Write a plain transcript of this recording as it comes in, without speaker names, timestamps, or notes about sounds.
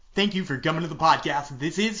Thank you for coming to the podcast.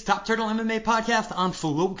 This is Top Turtle MMA Podcast on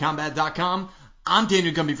FlowCombat.com. I'm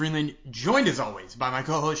Daniel Gumby Freeland, joined as always by my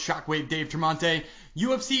co-host Shockwave Dave Tremonte.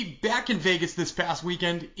 UFC back in Vegas this past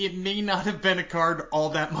weekend. It may not have been a card all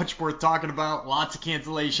that much worth talking about. Lots of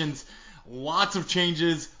cancellations, lots of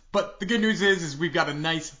changes. But the good news is we've got a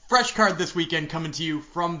nice fresh card this weekend coming to you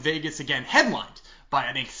from Vegas again, headlined by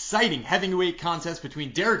an exciting heavyweight contest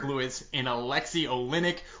between Derek Lewis and Alexei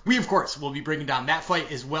Oleinik. We, of course, will be breaking down that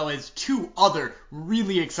fight as well as two other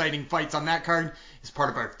really exciting fights on that card as part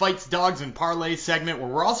of our Fights, Dogs, and Parlay segment, where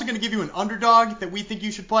we're also going to give you an underdog that we think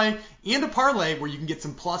you should play and a parlay where you can get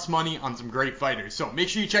some plus money on some great fighters. So make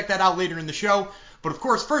sure you check that out later in the show. But of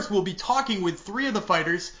course, first we'll be talking with two of the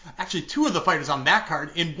fighters on that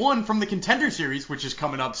card, and one from the Contender Series, which is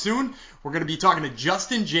coming up soon. We're going to be talking to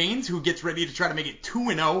Justin Jaynes, who gets ready to try to make it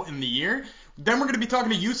 2-0 in the year. Then we're going to be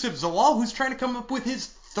talking to Youssef Zalal, who's trying to come up with his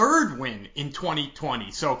third win in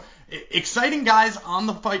 2020. So exciting guys on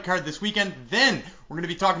the fight card this weekend. Then we're going to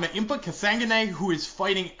be talking to Impa Kasanganay, who is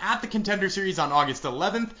fighting at the Contender Series on August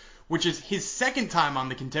 11th. Which is his second time on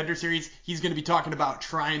the Contender Series. He's going to be talking about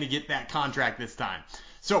trying to get that contract this time.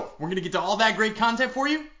 So we're going to get to all that great content for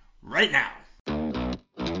you right now.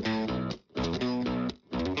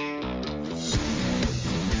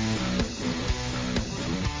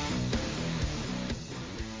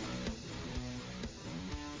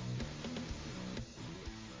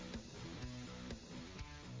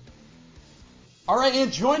 All right,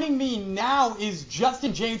 and joining me now is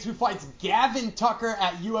Justin Jaynes, who fights Gavin Tucker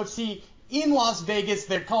at UFC in Las Vegas.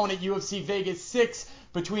 They're calling it UFC Vegas 6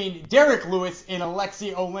 between Derek Lewis and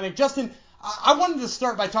Alexei Oleinik. Justin, I wanted to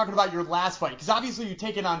start by talking about your last fight, because obviously you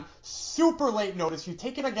take it on super late notice. You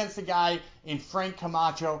take it against a guy in Frank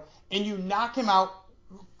Camacho, and you knock him out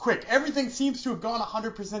quick. Everything seems to have gone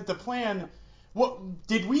 100% to plan.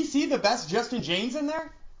 Did we see the best Justin Jaynes in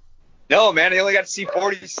there? No, man, I only got to see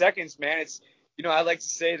 40 seconds, man. I like to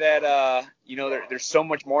say that, there's so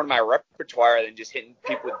much more in my repertoire than just hitting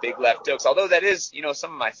people with big left hooks. Although that is,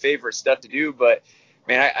 some of my favorite stuff to do. But,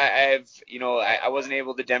 man, I wasn't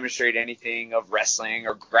able to demonstrate anything of wrestling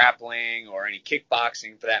or grappling or any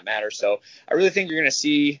kickboxing for that matter. So I really think you're going to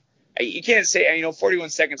see – you can't say, 41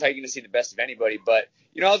 seconds how you're going to see the best of anybody. But,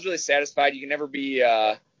 I was really satisfied. You can never be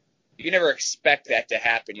you can never expect that to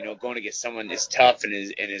happen, going against someone as tough and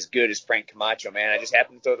as good as Frank Camacho, man. I just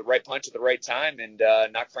happened to throw the right punch at the right time and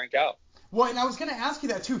knock Frank out. Well, and I was going to ask you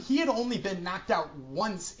that, too. He had only been knocked out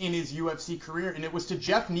once in his UFC career, and it was to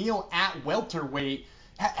Jeff Neal at welterweight.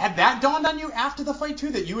 Had that dawned on you after the fight, too,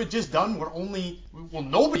 that you had just done what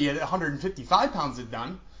nobody at 155 pounds had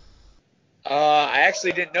done? I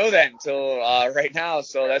actually didn't know that until right now,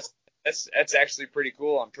 so that's actually pretty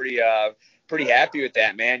cool. I'm pretty happy with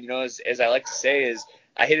that, man. As I like to say, is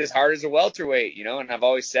I hit as hard as a welterweight, and I've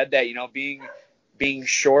always said that, being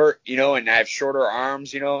short, and I have shorter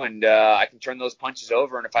arms, and I can turn those punches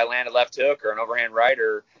over. And if I land a left hook or an overhand right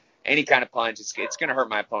or any kind of punch, it's going to hurt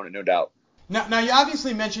my opponent, no doubt. Now, you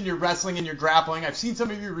obviously mentioned your wrestling and your grappling. I've seen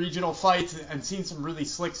some of your regional fights and seen some really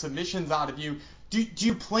slick submissions out of you. Do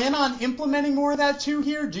you plan on implementing more of that too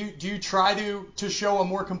here? Do you try to show a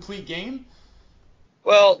more complete game?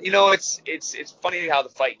 Well, it's funny how the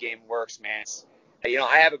fight game works, man.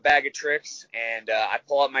 I have a bag of tricks, and I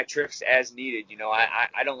pull out my tricks as needed.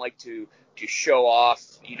 I don't like to show off,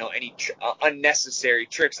 any unnecessary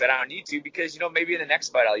tricks that I don't need to, because, maybe in the next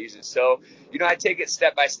fight I'll use it. So, I take it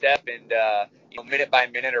step by step and, minute by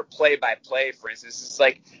minute or play by play. For instance, it's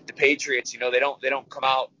like the Patriots, they don't come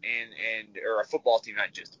out or a football team,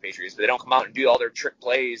 not just the Patriots, but they don't come out and do all their trick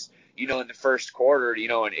plays, in the first quarter,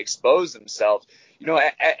 and expose themselves.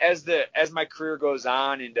 As my career goes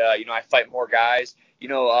on and, I fight more guys,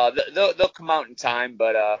 they'll come out in time,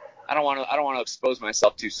 but, I don't want to expose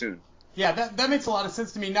myself too soon. Yeah, that makes a lot of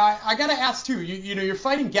sense to me. Now, I got to ask, too, you're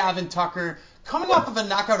fighting Gavin Tucker, coming off of a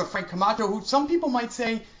knockout of Frank Camacho, who some people might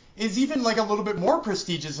say is even like a little bit more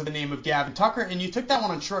prestigious of the name of Gavin Tucker, and you took that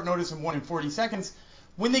one on short notice and won in 40 seconds.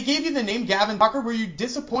 When they gave you the name Gavin Tucker, were you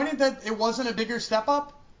disappointed that it wasn't a bigger step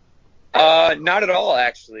up? Not at all,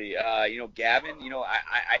 actually. Gavin,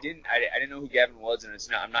 I didn't know who Gavin was, and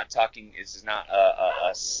I'm not talking, this is not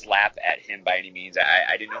a slap at him by any means.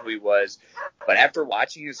 I didn't know who he was, but after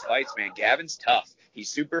watching his fights, man, Gavin's tough. He's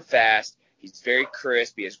super fast. He's very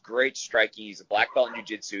crisp. He has great striking. He's a black belt in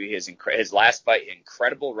jiu-jitsu. He has his last fight,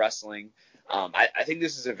 incredible wrestling. I think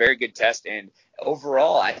this is a very good test, and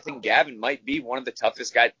overall, I think Gavin might be one of the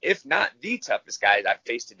toughest guys, if not the toughest guys I've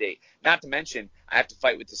faced to date. Not to mention, I have to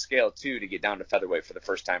fight with the scale, too, to get down to featherweight for the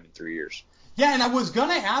first time in 3 years. Yeah, and I was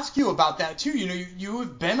gonna ask you about that too. You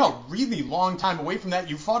have been a really long time away from that.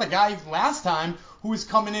 You fought a guy last time who was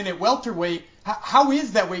coming in at welterweight. How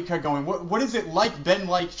is that weight cut going? What is it been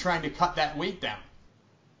like trying to cut that weight down?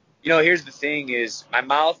 Here's the thing is my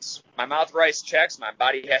mouth writes checks, my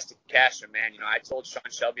body has to cash them, man. I told Sean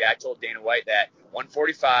Shelby, I told Dana White that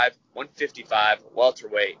 145, 155,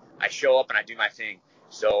 welterweight, I show up and I do my thing.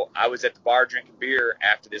 So I was at the bar drinking beer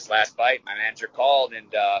after this last fight. My manager called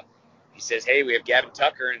and he says, hey, we have Gavin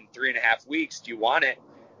Tucker in 3.5 weeks. Do you want it?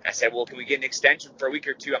 And I said, well, can we get an extension for a week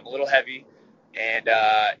or two? I'm a little heavy. And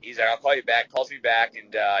he's like, I'll call you back. Calls me back.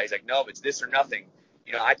 And he's like, no, it's this or nothing.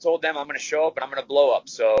 I told them I'm going to show up and I'm going to blow up.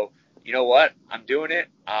 So, you know what? I'm doing it.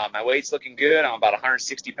 My weight's looking good. I'm about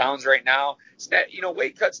 160 pounds right now.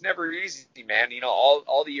 Weight cut's never easy, man.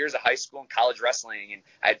 All the years of high school and college wrestling, and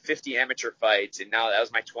I had 50 amateur fights, and now that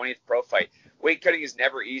was my 20th pro fight. Weight cutting is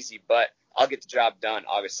never easy, but I'll get the job done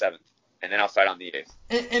August 7th, and then I'll fight on the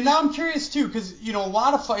 8th. And now I'm curious too, because a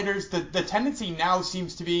lot of fighters, the tendency now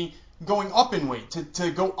seems to be going up in weight, to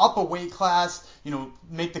go up a weight class,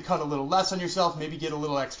 make the cut a little less on yourself, maybe get a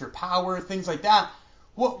little extra power, things like that.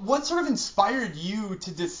 What sort of inspired you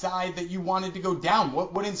to decide that you wanted to go down?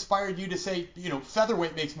 What inspired you to say,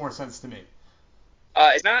 featherweight makes more sense to me?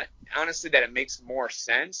 It's not honestly that it makes more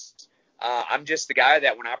sense. I'm just the guy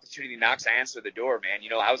that when opportunity knocks, I answer the door, man.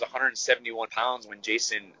 I was 171 pounds when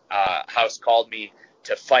Jason House called me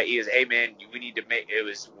to fight. He was, hey man, we need to make. It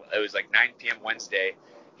was like 9 p.m. Wednesday.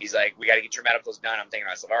 He's like, we got to get your medicals done. I'm thinking to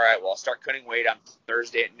myself, all right, well, I'll start cutting weight on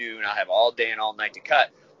Thursday at noon. I'll have all day and all night to cut.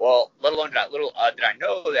 Well, did I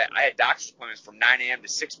know that I had doctor's appointments from 9 a.m. to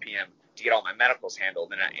 6 p.m. to get all my medicals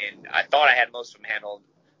handled, and I thought I had most of them handled.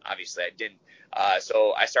 Obviously, I didn't.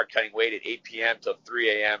 So I started cutting weight at 8 p.m. till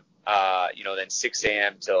 3 a.m. Then 6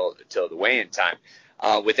 a.m. till the weigh-in time.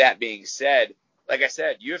 With that being said, like I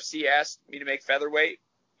said, UFC asked me to make featherweight.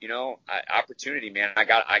 Opportunity, man. I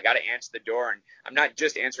got to answer the door, and I'm not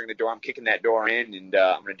just answering the door. I'm kicking that door in, and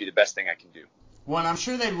I'm going to do the best thing I can do. Well, and I'm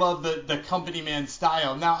sure they love the company man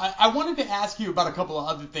style. Now, I wanted to ask you about a couple of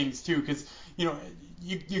other things too, because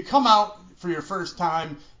you come out for your first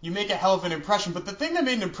time, you make a hell of an impression. But the thing that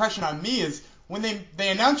made an impression on me is when they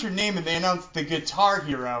announce your name and they announce the Guitar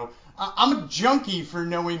Hero. I'm a junkie for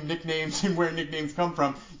knowing nicknames and where nicknames come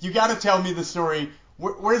from. You got to tell me the story.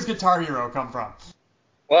 Where does Guitar Hero come from?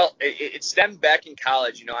 Well, it stemmed back in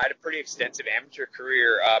college. I had a pretty extensive amateur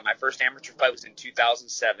career. My first amateur fight was in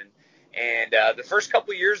 2007. And the first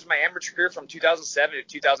couple of years of my amateur career from 2007 to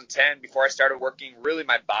 2010, before I started working really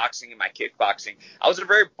my boxing and my kickboxing, I was a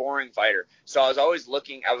very boring fighter. So I was always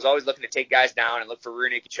looking to take guys down and look for rear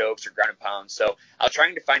naked chokes or ground and pounds. So I was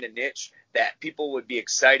trying to find a niche that people would be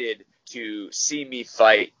excited to see me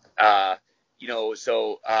fight. I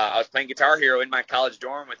was playing Guitar Hero in my college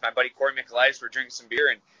dorm with my buddy Corey Michaelides. We were drinking some beer,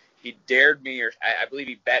 and he dared me, or I believe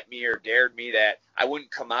he bet me or dared me that I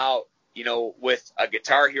wouldn't come out, with a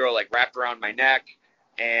Guitar Hero like wrapped around my neck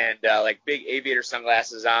and like big aviator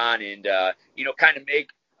sunglasses on, and kind of make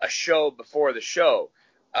a show before the show.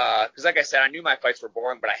 Because like I said, I knew my fights were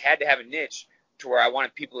boring, but I had to have a niche to where I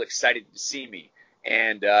wanted people excited to see me.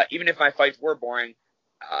 And even if my fights were boring,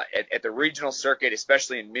 at the regional circuit,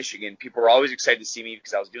 especially in Michigan, people were always excited to see me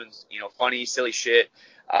because I was doing, funny, silly shit.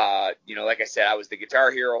 Like I said, I was the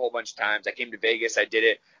Guitar Hero a whole bunch of times. I came to Vegas, I did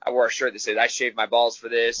it. I wore a shirt that said, I shaved my balls for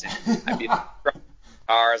this. And I'd be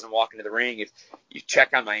as I'm walking to the ring. If you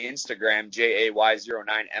check on my Instagram,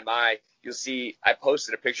 JAY09MI, you'll see I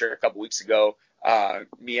posted a picture a couple weeks ago,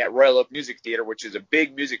 me at Royal Oak Music Theater, which is a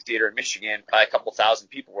big music theater in Michigan. Probably a couple thousand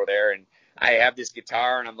people were there. And I have this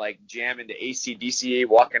guitar, and I'm like jamming to AC/DC,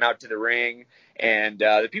 walking out to the ring, and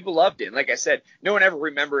the people loved it. And like I said, no one ever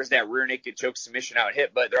remembers that rear naked choke submission out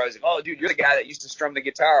hit, but they're always like, "Oh, dude, you're the guy that used to strum the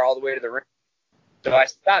guitar all the way to the ring." So I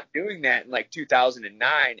stopped doing that in like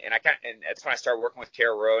 2009, and that's when I started working with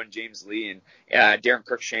Kara Rowe and James Lee, and Darren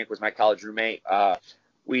Kirkshank was my college roommate.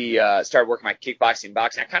 We started working my kickboxing and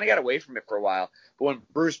boxing. I kind of got away from it for a while, but when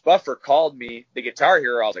Bruce Buffer called me the Guitar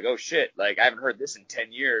Hero, I was like, "Oh shit! Like I haven't heard this in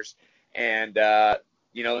 10 years." And,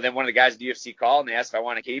 then one of the guys at the UFC called and they asked if I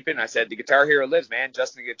want to keep it. And I said, the Guitar Hero lives, man.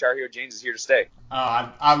 Justin the Guitar Hero James is here to stay.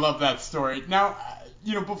 I love that story. Now,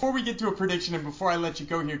 before we get to a prediction and before I let you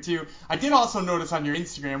go here too, I did also notice on your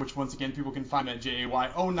Instagram, which once again people can find at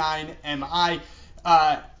JAY09MI,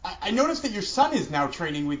 I noticed that your son is now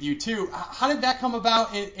training with you too. How did that come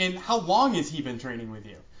about, and how long has he been training with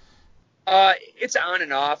you? It's on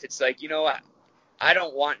and off. It's like, I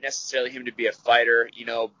don't want necessarily him to be a fighter,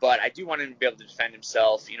 but I do want him to be able to defend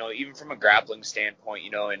himself, even from a grappling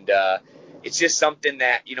standpoint, and it's just something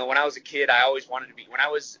that, when I was a kid, I always wanted to be. When I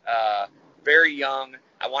was very young,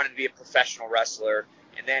 I wanted to be a professional wrestler.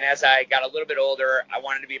 And then as I got a little bit older, I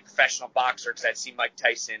wanted to be a professional boxer because I'd seen Mike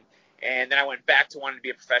Tyson. And then I went back to wanting to be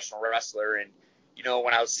a professional wrestler. And,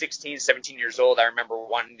 when I was 16, 17 years old, I remember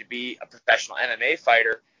wanting to be a professional MMA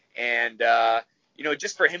fighter. And,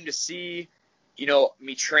 just for him to see,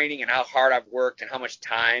 me training and how hard I've worked and how much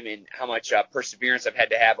time and how much perseverance I've had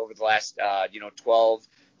to have over the last, 12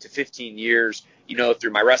 to 15 years,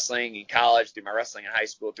 through my wrestling in college, through my wrestling in high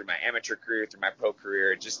school, through my amateur career, through my pro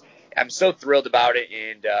career. I'm so thrilled about it.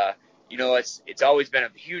 And, it's always been a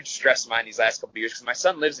huge stress of mine these last couple of years because my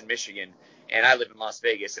son lives in Michigan and I live in Las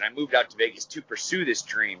Vegas, and I moved out to Vegas to pursue this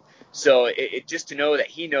dream. So it just to know that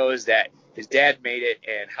he knows that his dad made it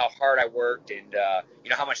and how hard I worked and,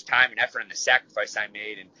 how much time and effort and the sacrifice I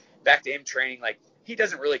made. And back to him training, like, he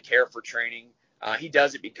doesn't really care for training. He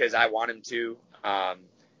does it because I want him to.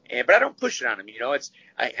 But I don't push it on him.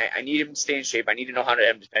 I need him to stay in shape. I need to know how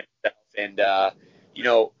to defend himself. And,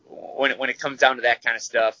 when it comes down to that kind of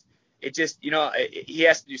stuff, it just, he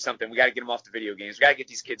has to do something. We got to get him off the video games. We got to get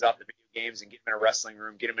these kids off the video games and get them in a wrestling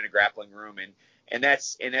room, get them in a grappling room. And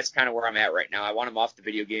that's kind of where I'm at right now. I want him off the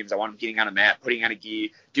video games. I want him getting on a mat, putting on a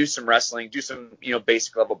gi, do some wrestling, do some,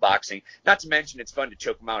 basic level boxing. Not to mention it's fun to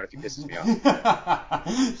choke him out if he pisses me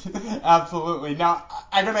off. Absolutely. Now,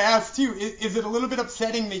 I got to ask too, is it a little bit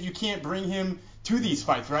upsetting that you can't bring him to these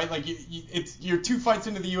fights, right? Like you're 2 fights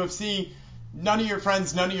into the UFC. None of your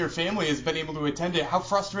friends, none of your family has been able to attend it. How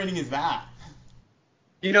frustrating is that?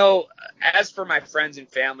 As for my friends and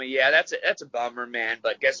family, yeah, that's a bummer, man.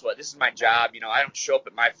 But guess what? This is my job. I don't show up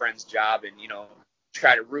at my friend's job and,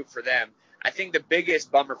 try to root for them. I think the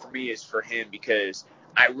biggest bummer for me is for him because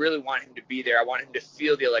I really want him to be there. I want him to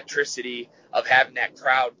feel the electricity of having that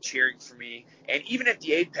crowd cheering for me. And even at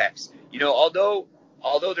the Apex, although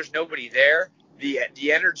there's nobody there,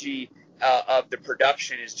 the energy of the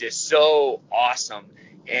production is just so awesome.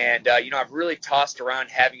 And, I've really tossed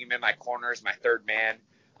around having him in my corner as my third man.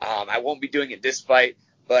 I won't be doing it this fight,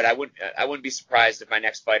 but I wouldn't be surprised if my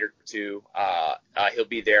next fight or two, he'll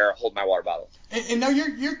be there, hold my water bottle. And now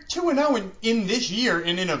you're 2-0 in this year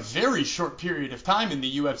and in a very short period of time in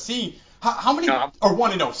the UFC. How many? Or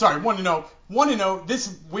 1-0. Sorry, 1-0. 1-0.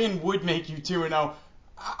 This win would make you 2-0.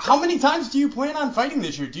 How many times do you plan on fighting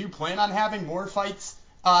this year? Do you plan on having more fights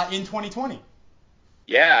in 2020?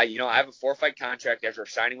 Yeah, I have a 4-fight contract after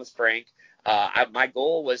signing with Frank. My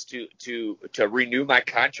goal was to renew my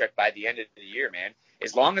contract by the end of the year, man.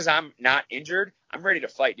 As long as I'm not injured, I'm ready to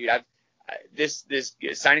fight, dude. This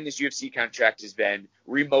signing this UFC contract has been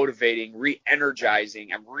remotivating,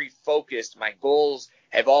 re-energizing. I'm refocused. My goals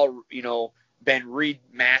have all, been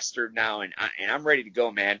remastered now, and I'm ready to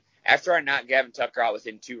go, man. After I knock Gavin Tucker out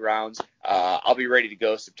within 2 rounds, I'll be ready to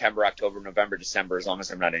go September, October, November, December, as long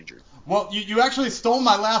as I'm not injured. Well, you actually stole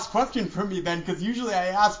my last question from me then, because usually I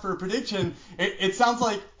ask for a prediction. It sounds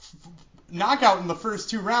like knockout in the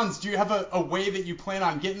first 2 rounds. Do you have a way that you plan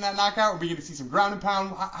on getting that knockout? Are we going to see some ground and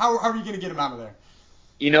pound? How are you going to get him out of there?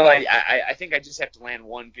 I think I just have to land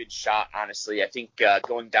one good shot, honestly. I think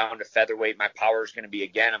going down to featherweight, my power is going to be,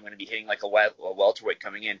 again, I'm going to be hitting like a welterweight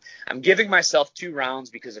coming in. I'm giving myself 2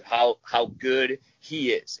 rounds because of how good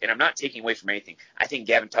he is, and I'm not taking away from anything. I think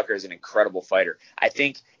Gavin Tucker is an incredible fighter. I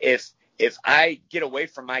think if I get away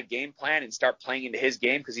from my game plan and start playing into his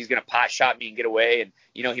game because he's going to pot shot me and get away, and,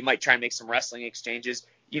 he might try and make some wrestling exchanges,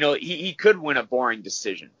 he could win a boring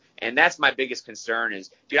decision. And that's my biggest concern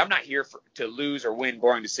is, dude, I'm not here to lose or win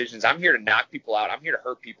boring decisions. I'm here to knock people out. I'm here to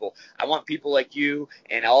hurt people. I want people like you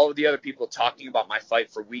and all of the other people talking about my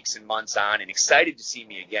fight for weeks and months on and excited to see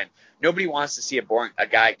me again. Nobody wants to see a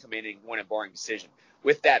guy come in and win a boring decision.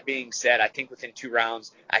 With that being said, I think within 2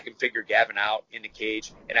 rounds, I can figure Gavin out in the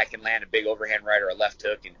cage, and I can land a big overhand right or a left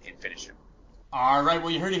hook and finish him. All right,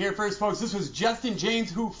 well, you heard it here first, folks. This was Justin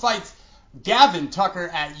James, who fights Gavin Tucker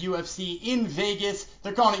at UFC in Vegas.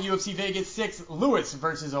 They're calling it UFC Vegas 6, Lewis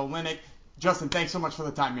versus Oleinik. Justin, thanks so much for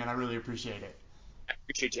the time, man. I really appreciate it. I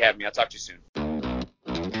appreciate you having me. I'll talk to you soon.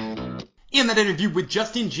 And that interview with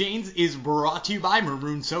Justin James is brought to you by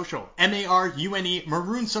Marune Social. M-A-R-U-N-E.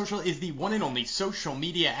 Marune Social is the one and only social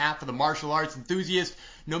media app for the martial arts enthusiast.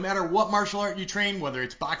 No matter what martial art you train, whether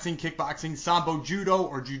it's boxing, kickboxing, sambo, judo,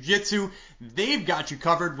 or jiu-jitsu, they've got you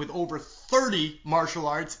covered with over 30 martial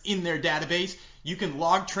arts in their database. You can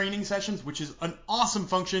log training sessions, which is an awesome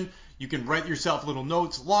function. You can write yourself little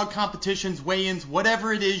notes, log competitions, weigh-ins,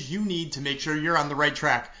 whatever it is you need to make sure you're on the right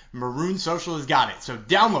track. Marune Social has got it. So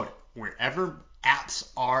download it wherever apps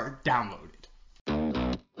are downloaded.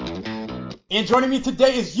 And joining me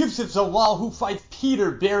today is Youssef Zalal, who fights Peter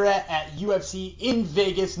Barrett at UFC in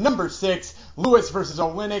Vegas, number 6, Lewis versus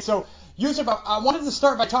Oleinik. So, Yusuf, I wanted to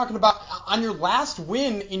start by talking about on your last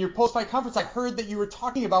win in your post-fight conference. I heard that you were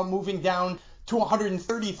talking about moving down to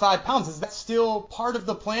 135 pounds. Is that still part of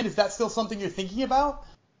the plan? Is that still something you're thinking about?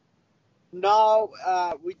 No,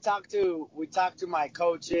 we talked to my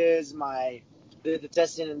coaches, the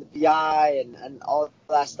testing and the PI and all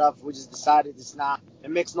that stuff. We just decided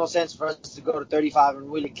it makes no sense for us to go to 35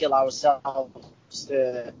 and really kill ourselves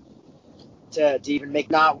to even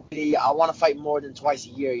make not really. I want to fight more than twice a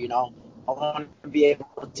year, you know. I want to be able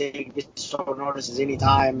to take short notices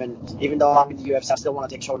anytime, and even though I'm in the UFC, I still want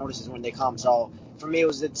to take short notices when they come. So for me, it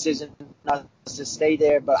was a decision not to stay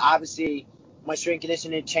there, but obviously my strength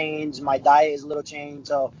conditioning changed, my diet is a little changed,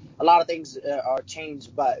 so a lot of things are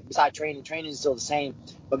changed. But besides training is still the same.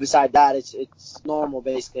 But beside that, it's normal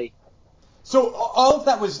basically. So all of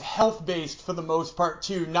that was health-based for the most part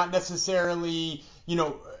too, not necessarily,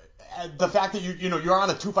 the fact that you're on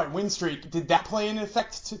a 2-fight win streak. Did that play an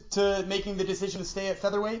effect to making the decision to stay at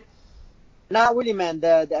featherweight? Not really, man.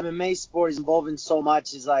 The MMA sport is involving so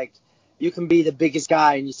much. It's like you can be the biggest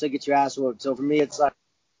guy and you still get your ass whooped. So for me, it's like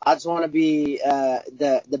I just want to be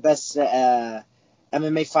the best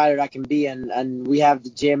MMA fighter I can be, and we have the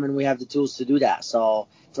gym and we have the tools to do that. So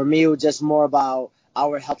for me, it was just more about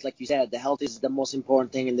our health, like you said. The health is the most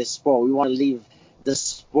important thing in this sport. We want to leave the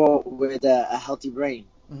sport with a healthy brain.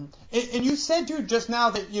 Mm-hmm. And you said, dude, just now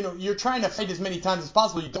that you're trying to fight as many times as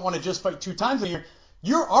possible. You don't want to just fight 2 times a year.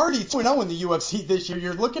 You're already 2-0 in the UFC this year.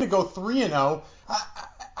 You're looking to go 3-0.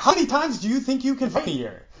 How many times do you think you can fight a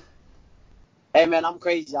year? Hey man, I'm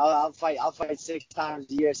crazy. I'll fight 6 times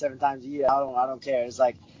a year, 7 times a year. I don't care. It's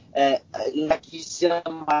like you see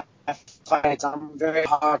on my fights, I'm very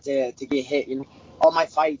hard to get hit. You know, all my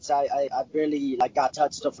fights, I barely got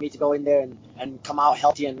touched. So for me to go in there and come out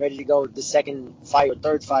healthy and ready to go the second fight or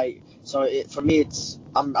third fight, so for me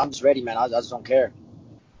I'm just ready, man. I just don't care.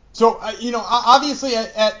 So, obviously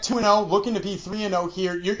at 2-0, looking to be 3-0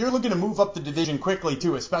 here, you're looking to move up the division quickly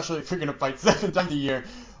too, especially if you're going to fight 7 times a year.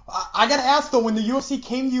 I got to ask though, when the UFC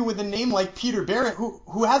came to you with a name like Peter Barrett,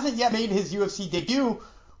 who hasn't yet made his UFC debut,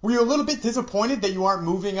 were you a little bit disappointed that you aren't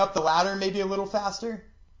moving up the ladder maybe a little faster?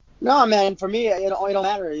 No, man. For me, it don't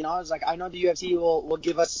matter. You know, it's like I know the UFC will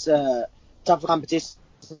give us tougher competition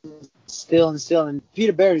and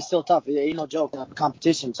Peter Barry is still tough. It ain't no joke,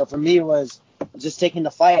 competition. So for me, it was just taking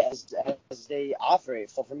the fight as they offer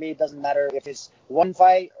it. So for me, it doesn't matter if it's one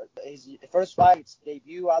fight, his first fight, it's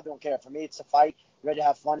debut. I don't care. For me, it's a fight. Ready to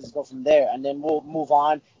have fun. Just go from there, and then we'll move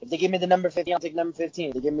on. If they give me the number 15, I'll take number 15.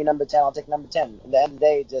 If they give me number 10, I'll take number 10. At the end of the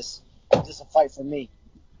day, just a fight for me.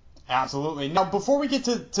 Absolutely. Now, before we get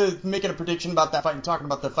to making a prediction about that fight and talking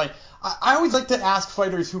about the fight, I always like to ask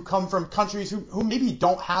fighters who come from countries who maybe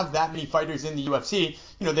don't have that many fighters in the UFC.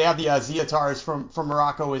 They have the Ziatars from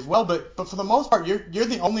Morocco as well, but for the most part, you're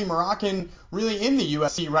the only Moroccan really in the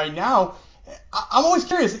UFC right now. I'm always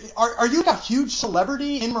curious, are you a huge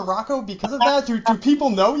celebrity in Morocco because of that? Do people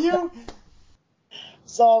know you?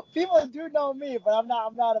 So people do know me, but I'm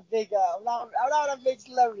not a big I'm not a big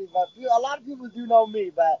celebrity, but a lot of people do know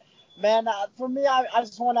me. But man, for me, I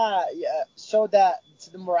just want to show that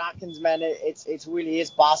to the Moroccans, man. It's really is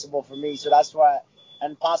possible for me. So that's why,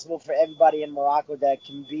 and possible for everybody in Morocco that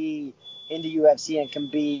can be in the UFC and can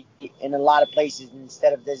be in a lot of places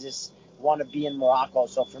instead of they just want to be in Morocco.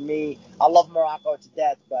 So for me, I love Morocco to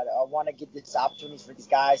death, but I want to give this opportunities for these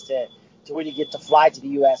guys to really get to fly to the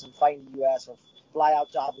U.S. and fight in the U.S. or fly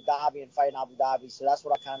out to Abu Dhabi and fight in Abu Dhabi. So that's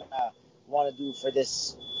what I kind of want to do for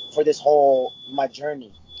this whole my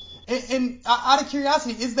journey. And out of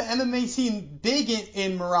curiosity, is the MMA scene big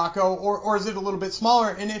in Morocco, or is it a little bit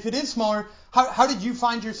smaller? And if it is smaller, how did you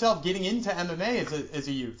find yourself getting into MMA as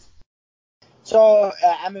a youth? So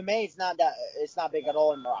MMA is it's not big at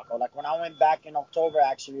all in Morocco. Like when I went back in October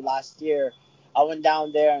actually last year, I went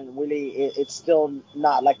down there and really it's still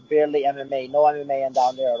not like barely MMA, no MMA in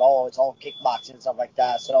down there at all. It's all kickboxing and stuff like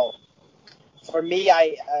that. So for me,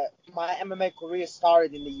 my MMA career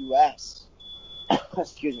started in the U.S.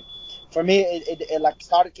 Excuse me. For me, it like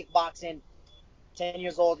started kickboxing 10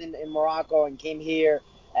 years old in Morocco and came here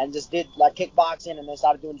and just did like kickboxing and then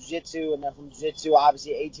started doing jiu-jitsu, and then from jiu-jitsu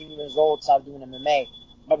obviously 18 years old started doing MMA.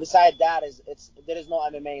 But beside that there is no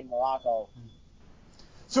MMA in Morocco.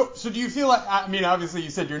 So do you feel like, I mean, obviously you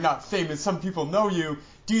said you're not famous, some people know you.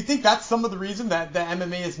 Do you think that's some of the reason that the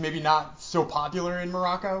MMA is maybe not so popular in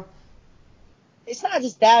Morocco? It's not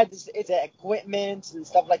just that, it's equipment and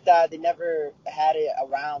stuff like that. They never had it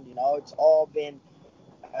around, you know. It's all been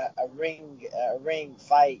a ring,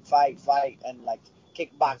 fight, and like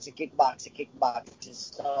kickboxing.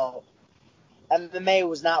 So MMA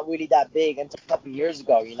was not really that big until a couple years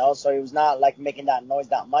ago, so it was not like making that noise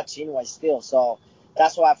that much anyway still. So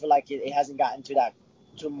that's why I feel like it hasn't gotten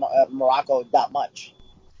to Morocco that much.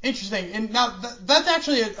 Interesting. And now that's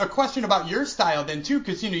actually a question about your style then too,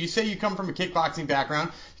 because you say you come from a kickboxing background,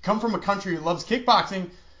 you come from a country that loves kickboxing.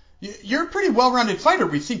 You're a pretty well-rounded fighter.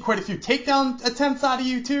 We've seen quite a few takedown attempts out of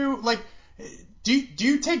you too. Like, do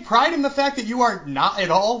you take pride in the fact that you are not at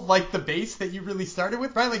all like the base that you really started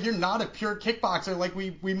with, right? Like you're not a pure kickboxer like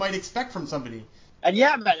we might expect from somebody. And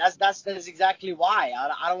yeah, man, that's exactly why.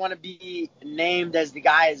 I don't want to be named as the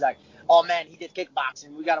guy is like, oh man, he did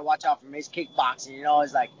kickboxing. We gotta watch out for his kickboxing.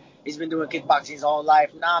 It's like he's been doing kickboxing his whole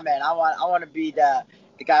life. Nah, man, I want to be the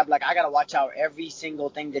guy. Like I gotta watch out every single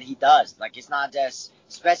thing that he does. Like it's not just,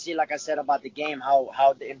 especially like I said about the game,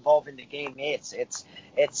 how involving the game is.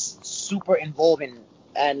 It's super involving,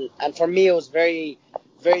 and for me it was very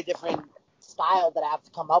very different style that I have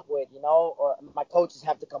to come up with, or my coaches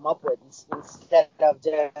have to come up with instead of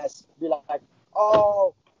just be like,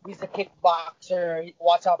 oh, he's a kickboxer,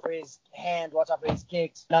 watch out for his hand, watch out for his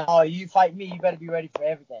kicks. No, you fight me, you better be ready for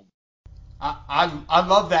everything. I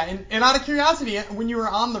love that. And out of curiosity, when you were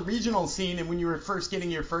on the regional scene and when you were first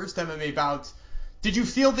getting your first MMA bouts, did you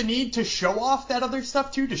feel the need to show off that other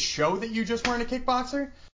stuff too, to show that you just weren't a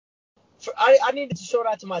kickboxer? I needed to show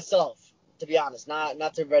that to myself, to be honest, not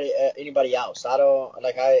to anybody else. I don't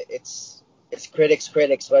like it's critics, but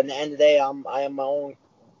at the end of the day, I am my own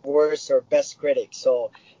worst or best critic.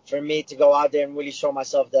 So for me to go out there and really show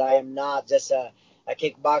myself that I am not just a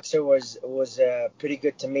kickboxer was pretty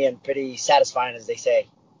good to me and pretty satisfying, as they say.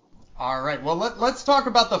 All right, well, let's talk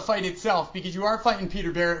about the fight itself, because you are fighting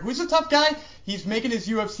Peter Barrett, who's a tough guy. He's making his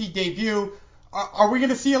UFC debut. Are we going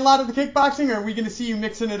to see a lot of the kickboxing, or are we going to see you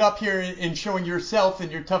mixing it up here and showing yourself and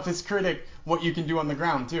your toughest critic what you can do on the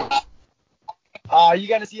ground, too? You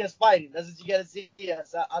got to see us fighting. That's what you got to see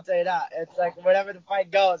us. I'll tell you that. It's like wherever the fight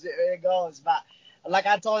goes, it goes. But like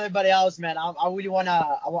I told everybody else, man, I really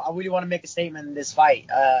wanna make a statement in this fight.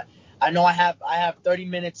 I know I have 30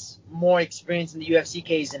 minutes more experience in the UFC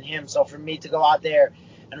case than him. So for me to go out there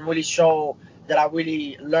and really show that I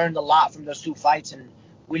really learned a lot from those two fights and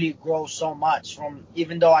really grow so much from,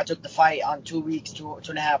 even though I took the fight on 2 weeks,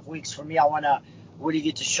 2.5 weeks, for me, I want to really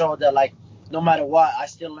get to show that, like, no matter what, I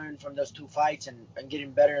still learn from those two fights and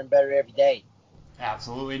getting better and better every day.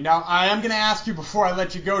 Absolutely. Now, I am going to ask you before I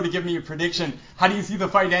let you go to give me a prediction. How do you see the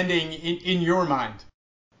fight ending in your mind?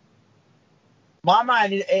 My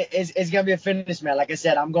mind is going to be a finish, man. Like I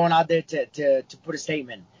said, I'm going out there to put a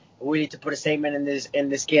statement. We need to put a statement in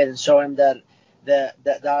this kid and show him that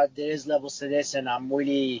there is levels to this, and I'm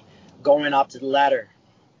really going up to the ladder.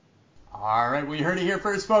 All right, well, you heard it here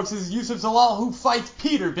first, folks. This is Youssef Zalal, who fights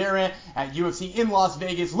Peter Barrett at UFC in Las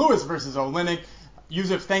Vegas, Lewis versus Oleinik.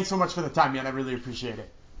 Youssef, thanks so much for the time, man. I really appreciate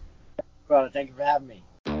it. Brother, thank you for having me.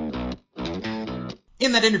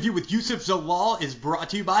 In that interview with Youssef Zalal is brought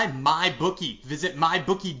to you by MyBookie. Visit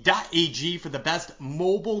mybookie.ag for the best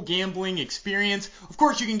mobile gambling experience. Of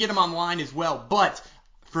course, you can get them online as well, but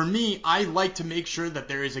for me, I like to make sure that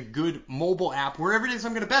there is a good mobile app wherever it is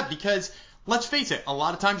I'm going to bet, because let's face it, a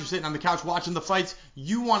lot of times you're sitting on the couch watching the fights.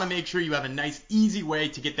 You want to make sure you have a nice, easy way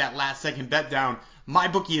to get that last second bet down.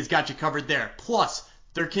 MyBookie has got you covered there. Plus,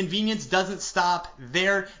 their convenience doesn't stop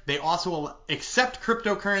there. They also accept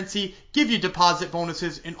cryptocurrency, give you deposit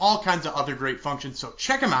bonuses, and all kinds of other great functions. So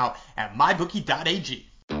check them out at mybookie.ag.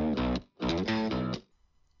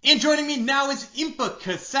 And joining me now is Impa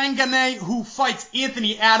Kasanganay, who fights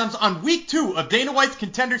Anthony Adams on week 2 of Dana White's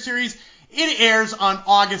Contender Series. It airs on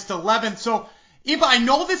August 11th. So, Impa, I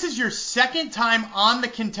know this is your second time on the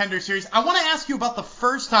Contender Series. I want to ask you about the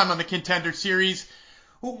first time on the Contender Series.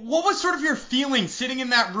 What was sort of your feeling sitting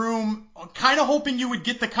in that room, kind of hoping you would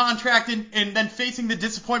get the contract and then facing the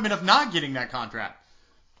disappointment of not getting that contract?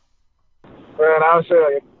 Man, I would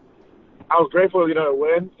say I was grateful, to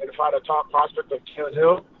win and to fight a top prospect like Kalen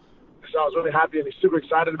Hill. So I was really happy and super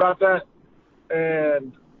excited about that.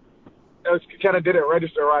 And it kind of didn't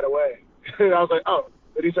register right away. I was like, oh,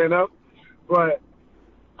 did he say no? But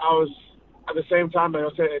I was, at the same time, I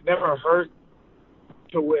was saying it never hurt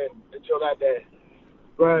to win until that day.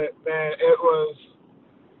 But, man, it was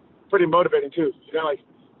pretty motivating, too. Like,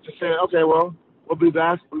 to say, okay, well, we'll be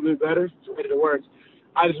back, we'll be better, it's ready to work.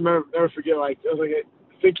 I just never forget, it was like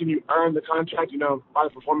thinking you earned the contract, by the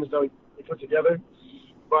performance that we put together.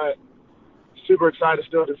 But super excited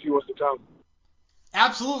still to see what's to come.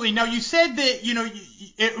 Absolutely. Now, you said that,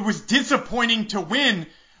 it was disappointing to win.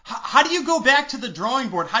 How do you go back to the drawing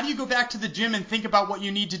board? How do you go back to the gym and think about what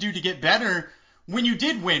you need to do to get better when you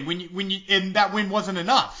did win, when you and that win wasn't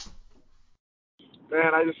enough?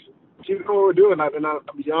 Man, keep doing what we're doing. I'm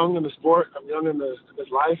young in the sport. I'm young in this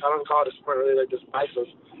life. I don't call it a sport really, like this life of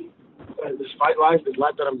this fight life, this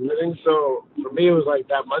life that I'm living. So for me, it was like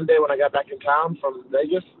that Monday when I got back in town from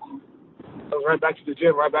Vegas. I was right back to the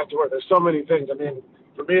gym, right back to work. There's so many things. I mean,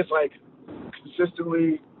 for me, it's like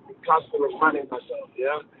constantly, constantly refining myself.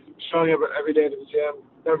 Showing up every day to the gym,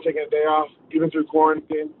 never taking a day off, even through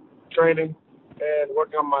quarantine, training, and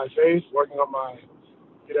working on my faith, working on my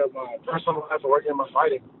my personal life, and working on my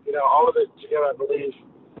fighting. All of it together, I believe,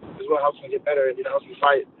 is what helps me get better and helps me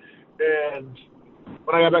fight. And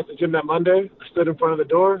when I got back to the gym that Monday, I stood in front of the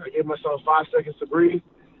door. I gave myself 5 seconds to breathe,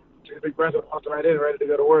 took a big breath, and walked right in, ready to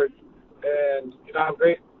go to work. And I have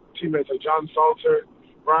great teammates like John Salter,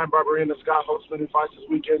 Brian Barberina, Scott Holtzman, who fights this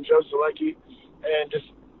weekend, Joe Selecki, and just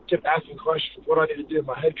kept asking questions. What do I need to do?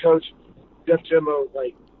 My head coach, Jeff Jimmo,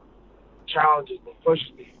 challenges me,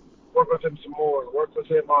 pushes me. Work with him some more. Work with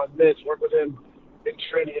him on mitts. Work with him in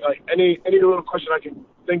training. Any little question I can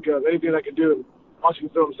think of, anything I can do, and watching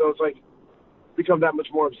film. So it's become that much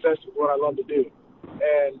more obsessed with what I love to do.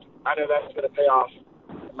 And I know that's going to pay off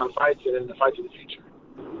in my fights and in the fights of the future.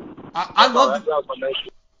 I love that was my main.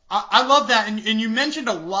 I love that, and you mentioned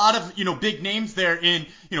a lot of big names there in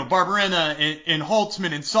Barberena and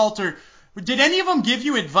Holtzman and Salter. Did any of them give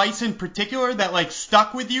you advice in particular that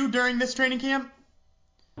stuck with you during this training camp?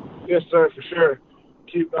 Yes, sir, for sure.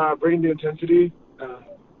 Keep bringing the intensity,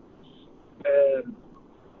 and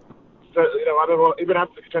so, I remember even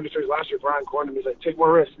after the Contender Series last year, Brian cornered me. He's like, take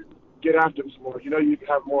more risks, get after him some more. You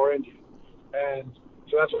have more in you, and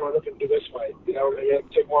so that's what we're looking to do this fight. We're gonna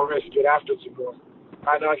take more risks, get after him some more.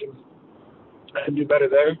 I know I can do better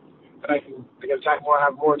there, and I can attack more. I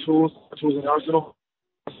have more tools in the arsenal.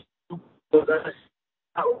 So that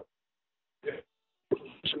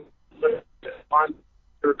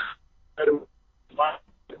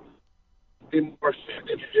be more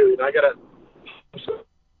effective to do. I gotta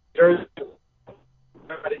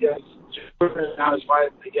against now his fight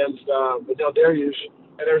against Adel Dariush,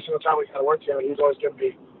 and every single time we kind of worked together, he was always giving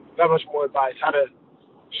me that much more advice, how to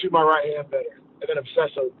shoot my right hand better, and then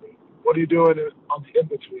obsess over me. What are you doing on the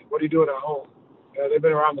in-between? What are you doing at home? They've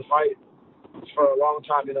been around the fight for a long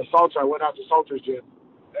time. Salter, I went out to Salter's gym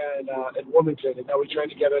and in Wilmington, and we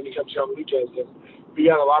trained together, and he comes here on the weekends, and we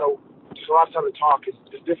got a lot of time to talk. It's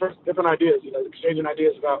just different ideas, exchanging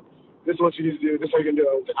ideas about this is what you need to do, this is how you can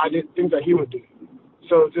do it. I did things that he would do.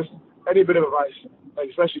 So just any bit of advice,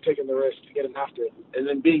 especially taking the risk to get him after it, and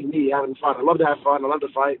then being me, having fun. I love to have fun. I love to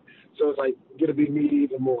fight. So it's get to be me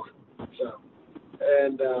even more. So,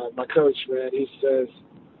 and my coach, man, he says,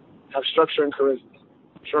 have structure and charisma.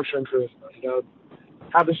 Structure and charisma.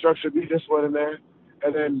 Have the structure, be disciplined in there,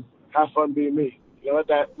 and then have fun being me. Let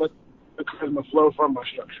the charisma flow from my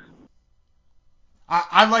structure.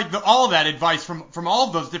 I like all of that advice from all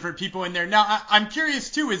of those different people in there. Now, I'm curious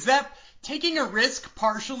too, is that taking a risk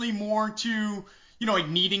partially more to,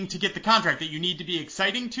 needing to get the contract that you need to be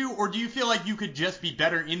exciting to, or do you feel like you could just be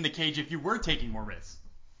better in the cage if you were taking more risks?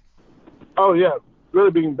 Oh, yeah,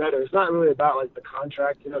 really being better. It's not really about, the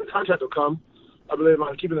contract. The contract will come. I believe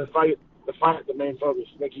on keeping the fight the main focus,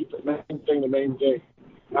 keep the main thing the main thing.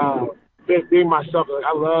 Being myself,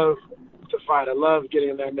 I love to fight. I love getting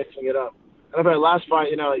in there, mixing it up. And I last fight,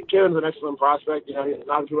 Kieran's an excellent prospect. He's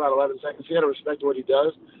knocked people out 11 seconds. You got to respect what he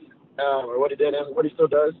does, or what he did and what he still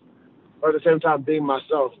does. Or at the same time, being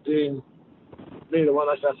myself, being me, the one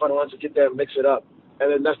that's that fun, who wants to get there and mix it up.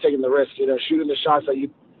 And then that's taking the risk, shooting the shots that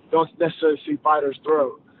you don't necessarily see fighters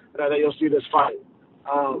throw, and that you'll see this fight.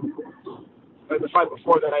 Like the fight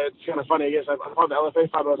before that, it's kind of funny. I guess I fought the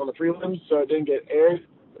LFA fight, but I was on the prelims, so it didn't get aired.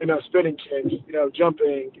 Spinning kicks,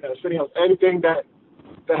 jumping, spinning heels, anything that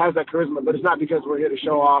has that charisma. But it's not because we're here to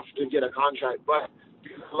show off to get a contract, but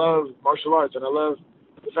because I love martial arts, and I love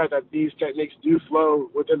the fact that these techniques do flow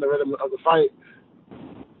within the rhythm of the fight,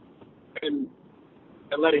 and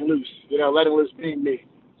letting loose, letting loose being me.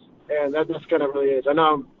 And that's kind of really is. I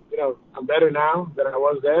know I'm better now than I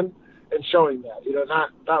was then, and showing that,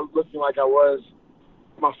 not looking like I was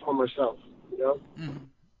my former self, Mm-hmm.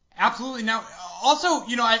 Absolutely. Now, also,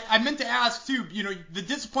 I meant to ask too, the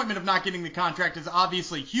disappointment of not getting the contract is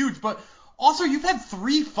obviously huge, but also you've had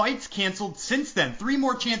 3 fights canceled since then, 3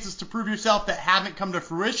 more chances to prove yourself that haven't come to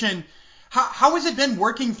fruition. How has it been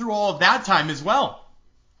working through all of that time as well?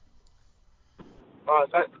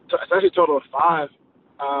 It's actually a total of 5.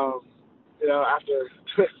 After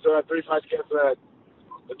so I had 3 fights canceled, I had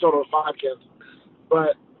a total of 5 canceled.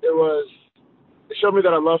 But it showed me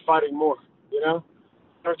that I love fighting more.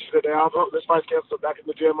 The day off. Oh, this fight's canceled. Back in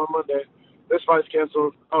the gym on Monday. This fight's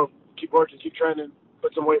canceled. Oh, keep working, keep training,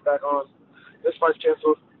 put some weight back on. This fight's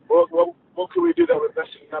canceled. We'll what could we do that was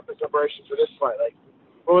messing up in preparation for this fight? Like,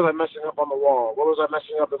 what was I messing up on the wall? What was I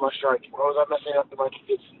messing up in my striking? What was I messing up in my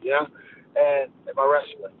jiu-jitsu, you know? And in my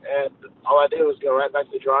wrestling. And all I did was go right back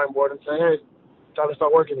to the drawing board and say, hey, time to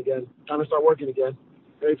start working again. Time to start working again.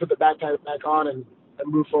 Maybe put the backpack back on and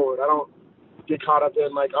move forward. I don't get caught up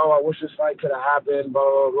in like, oh, I wish this fight could have happened, blah,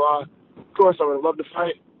 blah, blah. Of course, I would love to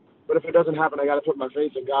fight. But if it doesn't happen, I got to put my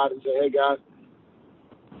faith in God and say, hey, God,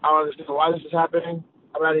 I don't understand why this is happening.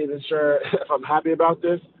 I'm not even sure if I'm happy about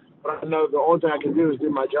this. But I know the only thing I can do is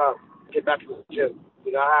do my job, get back to the gym.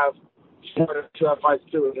 You know, I have 2 fights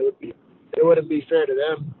too, and it wouldn't be fair to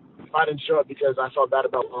them if I didn't show up because I felt bad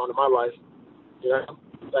about going on in my life. You know,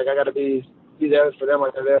 like I got to be there for them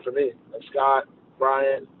like they're there for me. Like Scott,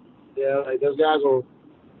 Brian, you know, like those guys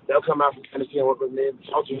they'll come out from Tennessee and work with me.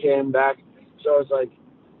 Salty came back, so it's like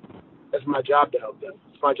it's my job to help them.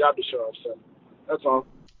 It's my job to show up. So that's all.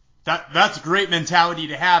 That's a great mentality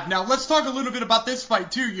to have. Now, let's talk a little bit about this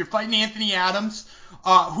fight, too. You're fighting Anthony Adams,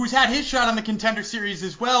 who's had his shot on the Contender Series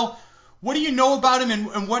as well. What do you know about him,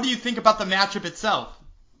 and what do you think about the matchup itself?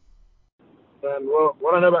 Well,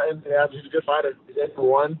 what I know about Anthony Adams, he's a good fighter. He's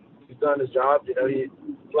 8-1. He's done his job. You know,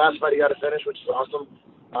 last fight he got a finish, which is awesome.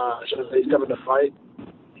 Shows that he's coming to fight.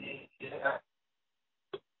 He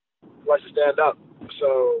likes to stand up.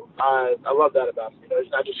 So I love that about him. You know,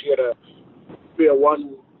 he's not just here to be a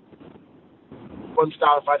one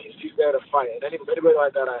style fight. He's there to fight. And anybody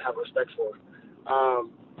like that I have respect for.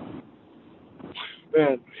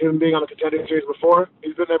 Man, him being on the Contender Series before,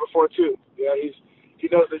 he's been there before too. Yeah, he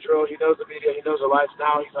knows the drill, he knows the media, he knows the lights.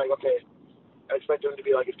 Now he's like, okay, I expect him to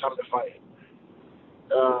be like, it's time to fight.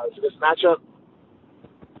 So this matchup,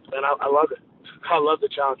 man, I love it. I love the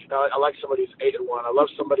challenge. You know, I like somebody who's 8-1. I love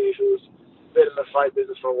somebody who's been in the fight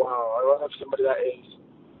business for a while. I love somebody that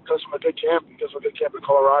comes from a good camp. He comes from a good camp in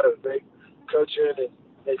Colorado. Great coaching, and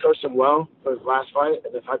they coached him well for his last fight.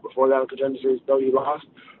 And the fight before that in the Contender Series, though he lost,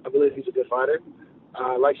 I believe he's a good fighter.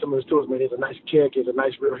 I like some of his tools, man. He has a nice kick. He has a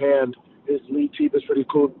nice rear hand. His lead teep is pretty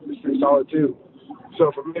cool. He's pretty solid, too.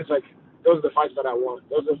 So for me, it's like those are the fights that I want.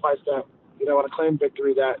 Those are the fights that, you know, when I claim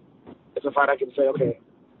victory, that it's a fight I can say, okay,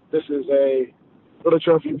 this is a little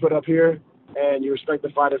trophy you put up here, and you respect the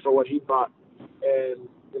fighter for what he brought. And,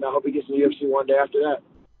 you know, I hope he gets in the UFC one day after that.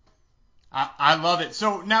 I love it.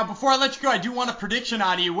 So now, before I let you go, I do want a prediction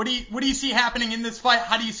out of you. What do you see happening in this fight?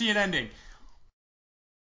 How do you see it ending?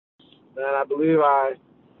 Man, I believe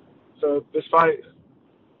so this fight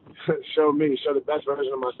show the best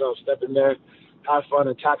version of myself. Step in there, have fun,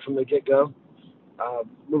 attack from the get-go,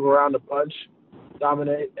 move around a bunch,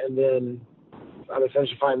 dominate, and then either finish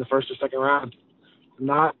the fight in the first or second round. If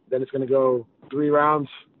not, then it's going to go 3 rounds,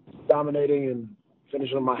 dominating and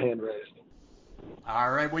finishing with my hand raised.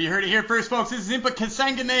 All right, well, you heard it here first, folks. This is Impa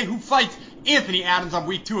Kasanganay, who fights Anthony Adams on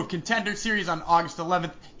Week 2 of Contender Series on August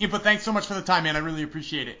 11th. Impa, thanks so much for the time, man. I really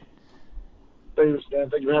appreciate it. Thanks, Dan.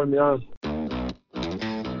 Thank you for having me on.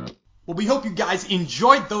 Well, we hope you guys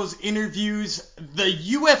enjoyed those interviews. The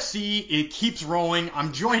UFC, it keeps rolling.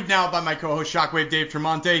 I'm joined now by my co-host, Shockwave Dave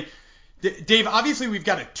Tremonte. Dave, obviously we've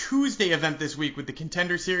got a Tuesday event this week with the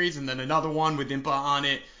Contender Series and then another one with Impa on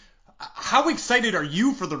it. How excited are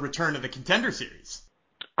you for the return of the Contender Series?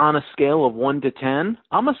 On a scale of 1 to 10,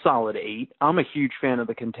 I'm a solid 8. I'm a huge fan of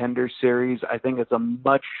the Contender Series. I think it's a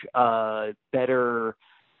much better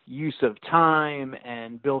use of time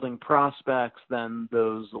and building prospects than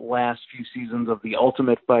those last few seasons of The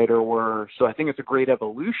Ultimate Fighter were. So I think it's a great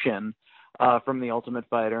evolution from The Ultimate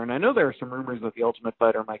Fighter. And I know there are some rumors that The Ultimate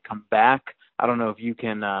Fighter might come back. I don't know if you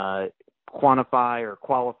can quantify or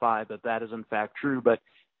qualify that is in fact true, but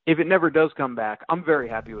if it never does come back, I'm very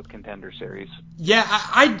happy with Contender Series. Yeah,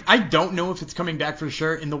 I don't know if it's coming back for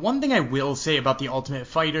sure. And the one thing I will say about The Ultimate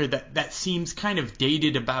Fighter that seems kind of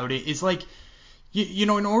dated about it is like, you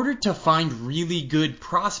know, in order to find really good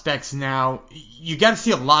prospects now, you got to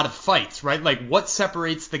see a lot of fights, right? Like, what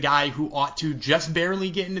separates the guy who ought to just barely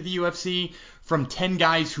get into the UFC from 10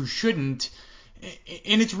 guys who shouldn't?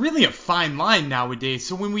 And it's really a fine line nowadays.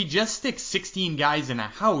 So when we just stick 16 guys in a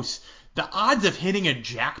house, the odds of hitting a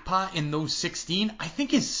jackpot in those 16, I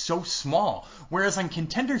think, is so small. Whereas on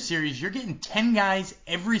Contender Series, you're getting 10 guys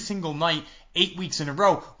every single night, 8 weeks in a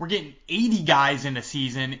row. We're getting 80 guys in a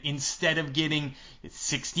season instead of getting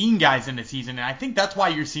 16 guys in a season. And I think that's why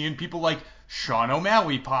you're seeing people like Sean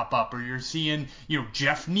O'Malley pop up, or you're seeing, you know,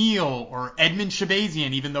 Jeff Neal or Edmund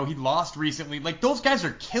Shabazian, even though he lost recently. Like, those guys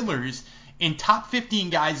are killers in top 15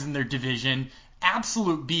 guys in their division,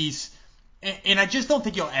 absolute beasts. And I just don't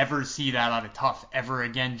think you'll ever see that out of Tough ever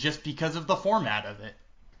again, just because of the format of it.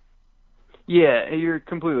 Yeah, you're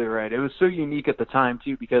completely right. It was so unique at the time,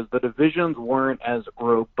 too, because the divisions weren't as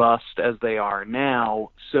robust as they are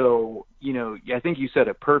now. So, I think you said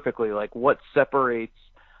it perfectly. Like, what separates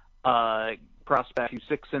prospect who's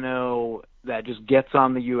 6-0 that just gets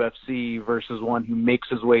on the UFC versus one who makes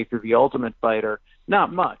his way through the Ultimate Fighter?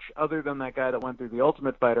 Not much, other than that guy that went through the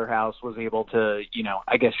Ultimate Fighter house was able to,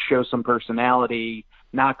 I guess show some personality,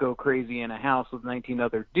 not go crazy in a house with 19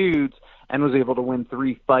 other dudes, and was able to win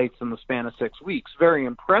 3 fights in the span of 6 weeks. Very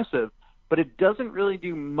impressive, but it doesn't really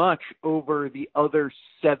do much over the other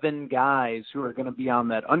 7 guys who are going to be on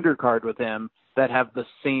that undercard with him that have the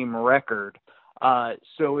same record.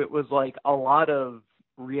 So it was like a lot of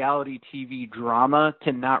reality TV drama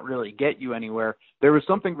to not really get you anywhere. There was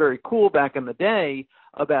something very cool back in the day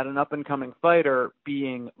about an up-and-coming fighter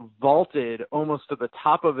being vaulted almost to the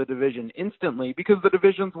top of a division instantly because the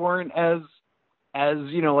divisions weren't as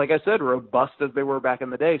like I said, robust as they were back in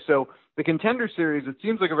the day. So the Contender Series, it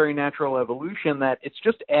seems like a very natural evolution that it's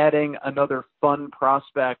just adding another fun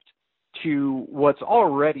prospect to what's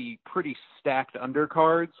already pretty stacked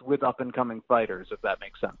undercards with up-and-coming fighters, if that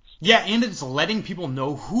makes sense. Yeah, and it's letting people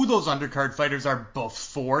know who those undercard fighters are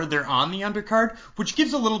before they're on the undercard, which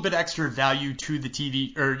gives a little bit extra value to the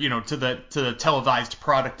TV, or, to the televised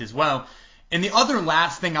product as well. And the other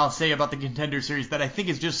last thing I'll say about the Contender Series that I think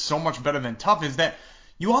is just so much better than Tough is that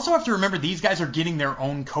you also have to remember these guys are getting their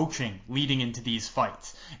own coaching leading into these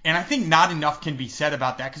fights. And I think not enough can be said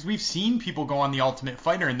about that because we've seen people go on the Ultimate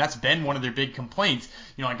Fighter and that's been one of their big complaints.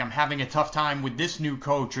 Like I'm having a tough time with this new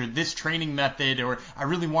coach or this training method or I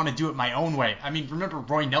really want to do it my own way. I mean, remember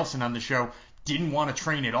Roy Nelson on the show didn't want to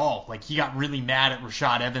train at all. Like he got really mad at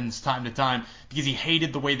Rashad Evans time to time because he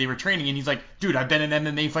hated the way they were training. And he's like, dude, I've been an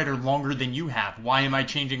MMA fighter longer than you have. Why am I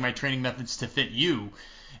changing my training methods to fit you?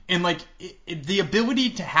 And like the ability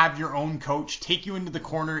to have your own coach take you into the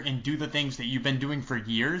corner and do the things that you've been doing for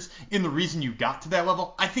years and the reason you got to that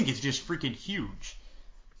level, I think is just freaking huge.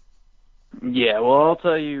 Yeah, well, I'll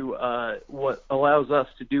tell you what allows us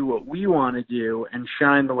to do what we want to do and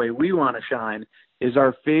shine the way we want to shine is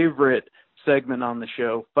our favorite segment on the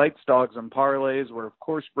show, Fights, Dogs, and Parlays. We're, of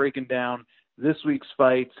course, breaking down this week's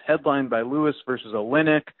fights, headlined by Lewis versus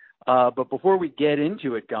Oleinik. But before we get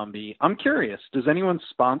into it, Gumby, I'm curious, does anyone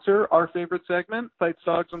sponsor our favorite segment, Fights,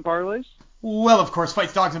 Dogs, and Parlays? Well, of course,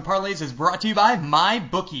 Fights, Dogs, and Parlays is brought to you by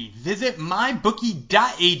MyBookie. Visit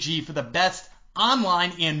mybookie.ag for the best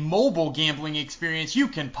online and mobile gambling experience you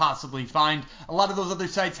can possibly find. A lot of those other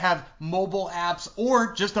sites have mobile apps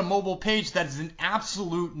or just a mobile page that is an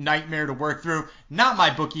absolute nightmare to work through. Not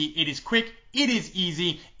MyBookie. It is quick. It is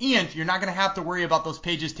easy, and you're not going to have to worry about those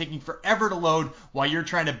pages taking forever to load while you're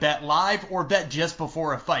trying to bet live or bet just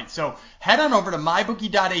before a fight. So head on over to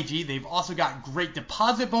mybookie.ag. They've also got great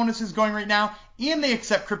deposit bonuses going right now, and they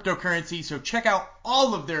accept cryptocurrency, so check out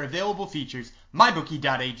all of their available features,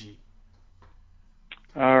 mybookie.ag.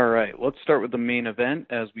 All right, let's start with the main event,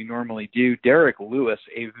 as we normally do. Derek Lewis,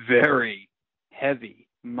 a very heavy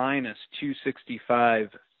minus 265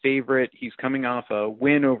 favorite. He's coming off a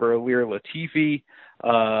win over Ilir Latifi,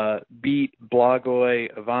 beat Blagoy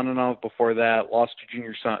Ivanov before that, lost to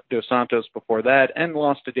Junior Dos Santos before that, and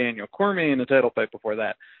lost to Daniel Cormier in a title fight before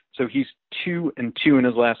that. So he's 2-2 in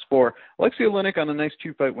his last 4. Alexei Oleinik on a nice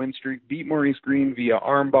 2-fight win streak, beat Maurice Green via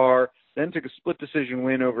armbar, then took a split decision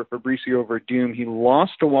win over Fabricio Verdum. He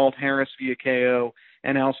lost to Walt Harris via KO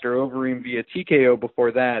and Alistair Overeem via TKO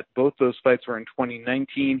before that. Both those fights were in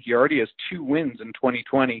 2019. He already has 2 wins in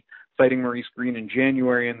 2020, fighting Maurice Green in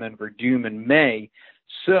January and then Verdum in May.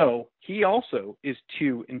 So he also is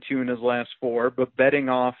 2-2 in his last 4, but betting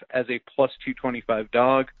off as a plus 225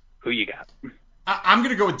 dog. Who you got? I'm going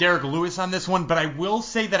to go with Derek Lewis on this one, but I will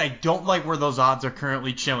say that I don't like where those odds are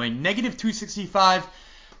currently chilling. Negative 265.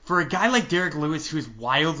 For a guy like Derek Lewis, who is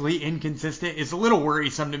wildly inconsistent, is a little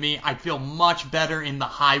worrisome to me. I feel much better in the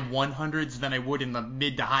high 100s than I would in the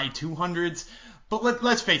mid to high 200s. But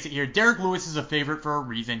let's face it here, Derek Lewis is a favorite for a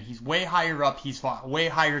reason. He's way higher up. He's fought way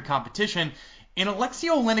higher competition. And Alexei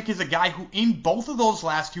Oleinik is a guy who, in both of those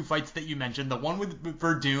last 2 fights that you mentioned, the one with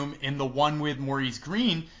Verdum and the one with Maurice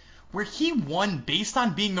Green, where he won based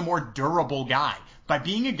on being the more durable guy. By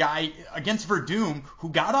being a guy against Verdum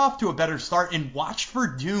who got off to a better start and watched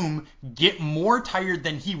Verdum get more tired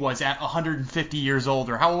than he was at 150 years old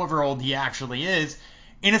or however old he actually is.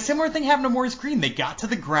 And a similar thing happened to Maurice Green. They got to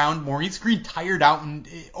the ground. Maurice Green tired out and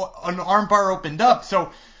an armbar opened up.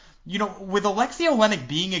 So, with Alexei Oleinik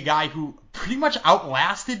being a guy who pretty much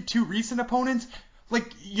outlasted 2 recent opponents,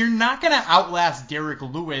 you're not going to outlast Derek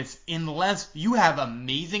Lewis unless you have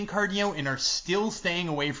amazing cardio and are still staying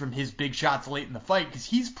away from his big shots late in the fight, because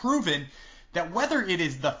he's proven that whether it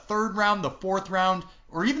is the third round, the fourth round,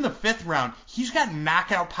 or even the fifth round, he's got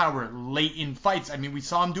knockout power late in fights. I mean, we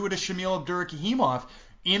saw him do it to Shamil Abdurakhimov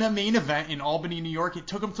in a main event in Albany, New York. It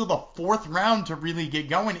took him till the fourth round to really get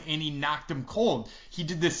going, and he knocked him cold. He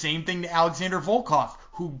did the same thing to Alexander Volkov,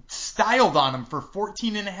 who styled on him for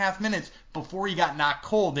 14 and a half minutes before he got knocked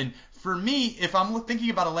cold. And for me, if I'm thinking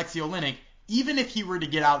about Alexei Oleinik, even if he were to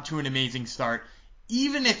get out to an amazing start,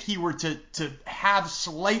 even if he were to have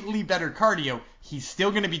slightly better cardio, he's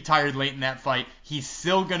still going to be tired late in that fight. He's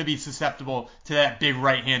still going to be susceptible to that big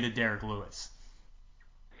right-handed Derek Lewis.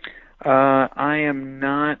 I am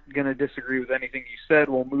not going to disagree with anything you said.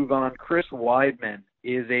 We'll move on. Chris Weidman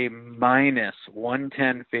is a minus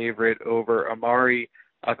 110 favorite over Omari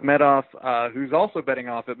Akhmedov, who's also betting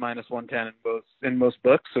off at minus 110 in most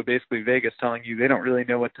books. So basically Vegas telling you they don't really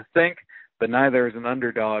know what to think, but neither is an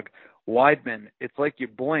underdog. Weidman, it's like you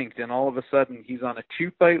blinked and all of a sudden he's on a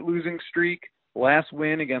 2-fight losing streak. Last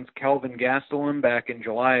win against Kelvin Gastelum back in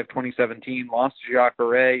July of 2017, lost to Jacare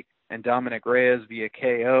Ray and Dominic Reyes via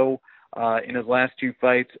KO in his last 2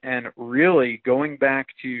 fights. And really going back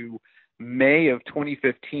to May of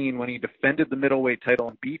 2015 when he defended the middleweight title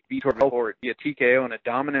and beat Vitor Belfort via TKO in a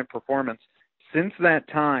dominant performance. Since that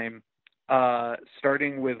time,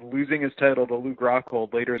 starting with losing his title to Luke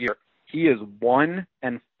Rockhold later in the year, he is 1-5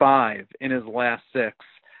 in his last 6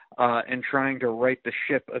 and trying to right the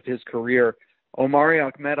ship of his career. Omari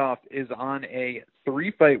Akhmedov is on a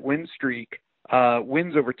 3-fight win streak,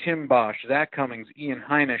 wins over Tim Bosch, Zach Cummings, Ian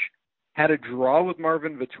Heinisch, had a draw with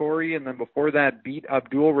Marvin Vettori, and then before that beat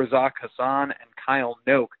Abdul Razak Hassan and Kyle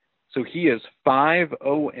Noak. So he is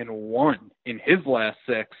 5-0-1 in his last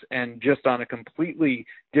 6 and just on a completely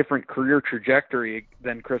different career trajectory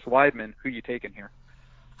than Chris Weidman. Who you taking here?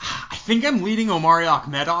 I think I'm leading Omari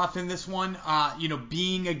Akhmedov in this one.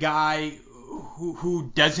 Being a guy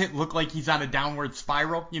who doesn't look like he's on a downward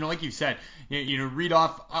spiral. Like you said, read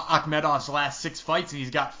off Akhmedov's last 6 fights and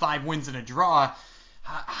he's got 5 wins and a draw.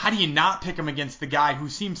 How do you not pick him against the guy who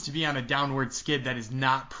seems to be on a downward skid that is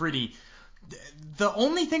not pretty? The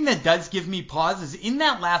only thing that does give me pause is in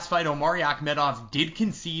that last fight, Omari Akhmedov did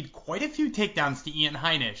concede quite a few takedowns to Ian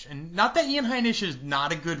Heinisch. And not that Ian Heinisch is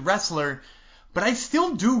not a good wrestler, but I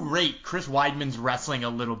still do rate Chris Weidman's wrestling a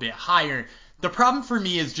little bit higher. The problem for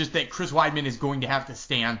me is just that Chris Weidman is going to have to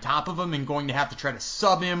stay on top of him and going to have to try to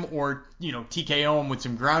sub him or, TKO him with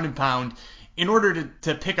some ground and pound in order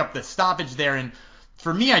to pick up the stoppage there. And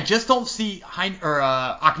for me, I just don't see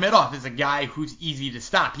Akhmedov as a guy who's easy to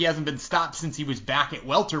stop. He hasn't been stopped since he was back at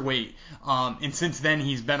welterweight, and since then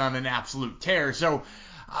he's been on an absolute tear. So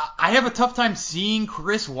I have a tough time seeing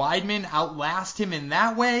Chris Weidman outlast him in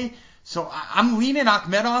that way. So I'm leaning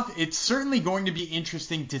Akhmedov. It's certainly going to be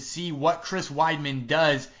interesting to see what Chris Weidman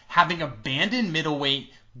does, having abandoned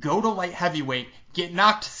middleweight, go to light heavyweight, get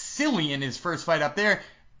knocked silly in his first fight up there,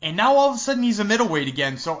 and now all of a sudden he's a middleweight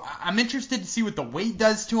again. So I'm interested to see what the weight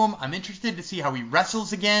does to him. I'm interested to see how he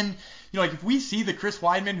wrestles again. If we see the Chris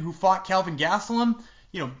Weidman who fought Kelvin Gastelum,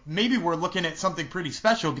 maybe we're looking at something pretty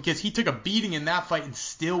special because he took a beating in that fight and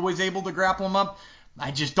still was able to grapple him up. I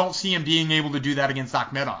just don't see him being able to do that against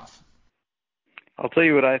Akhmedov. I'll tell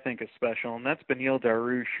you what I think is special, and that's Beneil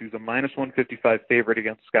Dariush, who's a minus 155 favorite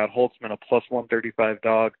against Scott Holtzman, a plus 135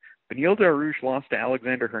 dog. Beneil Dariush lost to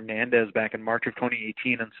Alexander Hernandez back in March of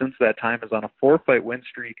 2018, and since that time is on a 4-fight win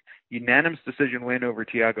streak, unanimous decision win over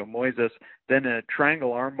Thiago Moises, then a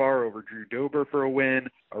triangle armbar over Drew Dober for a win,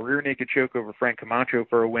 a rear naked choke over Frank Camacho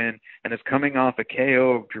for a win, and is coming off a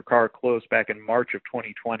KO of Drakkar Klose back in March of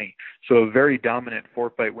 2020. So a very dominant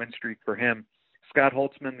 4-fight win streak for him. Scott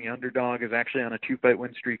Holtzman, the underdog, is actually on a 2-fight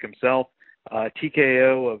win streak himself.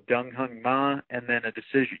 TKO of Dong Hung Ma, and then a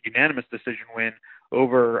unanimous decision win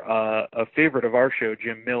over a favorite of our show,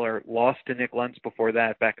 Jim Miller. Lost to Nick Lentz before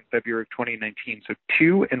that back in February of 2019. So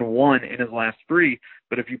 2-1 in his last 3.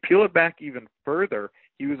 But if you peel it back even further,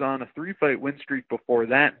 he was on a 3-fight win streak before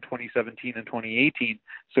that in 2017 and 2018.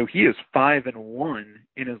 So he is 5-1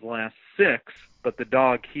 in his last 6. But the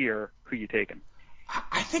dog here, who you taking?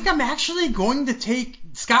 I think I'm actually going to take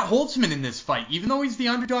Scott Holtzman in this fight, even though he's the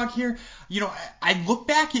underdog here. I look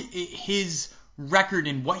back at his record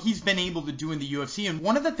and what he's been able to do in the UFC, and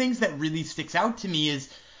one of the things that really sticks out to me is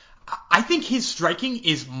I think his striking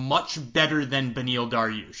is much better than Beneil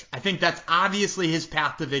Dariush. I think that's obviously his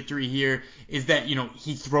path to victory here, is that,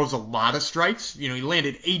 he throws a lot of strikes. He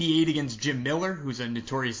landed 88 against Jim Miller, who's a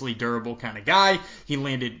notoriously durable kind of guy. He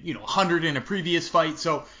landed, 100 in a previous fight.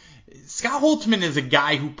 So Scott Holtzman is a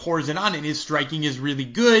guy who pours it on, and his striking is really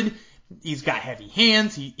good. He's got heavy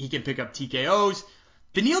hands. He can pick up TKOs.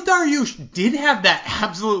 Beneil Dariush did have that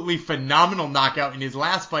absolutely phenomenal knockout in his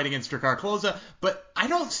last fight against Drakkar Klose, but I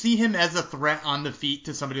don't see him as a threat on the feet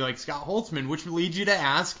to somebody like Scott Holtzman, which leads you to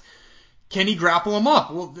ask, can he grapple him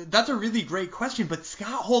up? Well, that's a really great question, but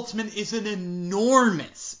Scott Holtzman is an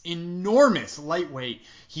enormous lightweight.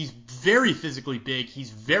 He's very physically big. He's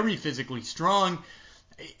very physically strong.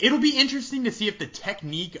 It'll be interesting to see if the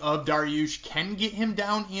technique of Dariush can get him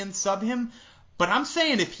down and sub him. But I'm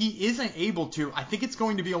saying if he isn't able to, I think it's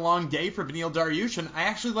going to be a long day for Beneil Dariush, and I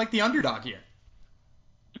actually like the underdog here.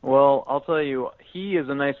 Well, I'll tell you, he is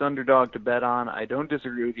a nice underdog to bet on. I don't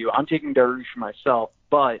disagree with you. I'm taking Dariush myself,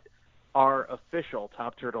 but our official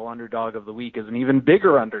Top Turtle underdog of the week is an even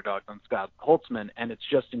bigger underdog than Scott Holtzman, and it's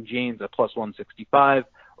Justin James at plus 165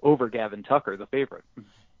 over Gavin Tucker, the favorite.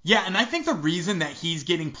 Yeah, and I think the reason that he's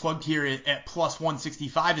getting plugged here at plus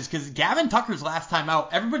 165 is because Gavin Tucker's last time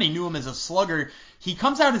out, everybody knew him as a slugger. He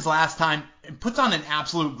comes out his last time and puts on an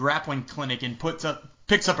absolute grappling clinic and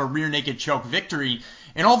picks up a rear naked choke victory.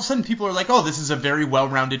 And all of a sudden people are like, oh, this is a very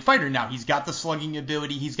well-rounded fighter. Now he's got the slugging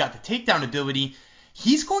ability, he's got the takedown ability.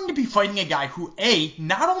 He's going to be fighting a guy who, A,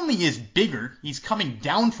 not only is bigger, he's coming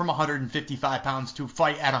down from 155 pounds to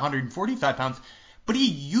fight at 145 pounds, but he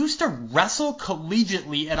used to wrestle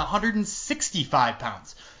collegiately at 165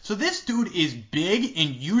 pounds. So this dude is big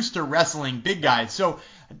and used to wrestling big guys. So,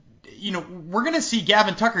 we're going to see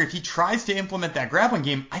Gavin Tucker, if he tries to implement that grappling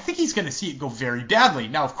game, I think he's going to see it go very badly.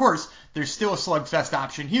 Now, of course, there's still a slugfest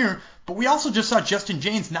option here, but we also just saw Justin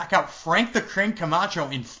James knock out Frank the Crank Camacho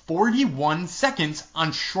in 41 seconds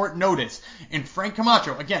on short notice. And Frank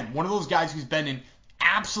Camacho, again, one of those guys who's been in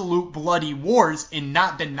absolute bloody wars and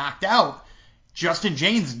not been knocked out. Justin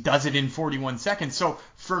James does it in 41 seconds. So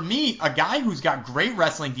for me, a guy who's got great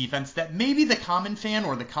wrestling defense that maybe the common fan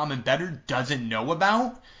or the common bettor doesn't know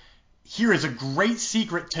about, here is a great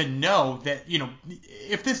secret to know that,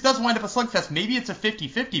 if this does wind up a slugfest, maybe it's a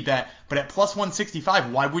 50-50 bet, but at plus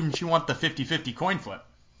 165, why wouldn't you want the 50-50 coin flip?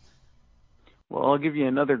 Well, I'll give you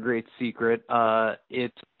another great secret.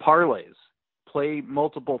 It's parlays. Play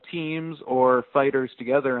multiple teams or fighters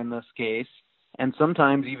together in this case, and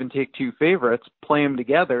sometimes even take two favorites, play them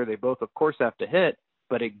together. They both, of course, have to hit,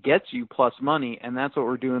 but it gets you plus money, and that's what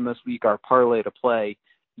we're doing this week, our parlay to play.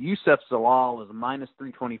 Youssef Zalal is a minus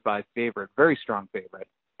 325 favorite, very strong favorite.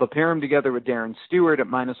 But pair him together with Darren Stewart at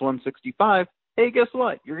minus 165. Hey, guess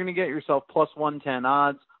what? You're going to get yourself plus 110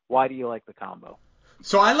 odds. Why do you like the combo?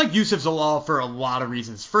 So I like Youssef Zalal for a lot of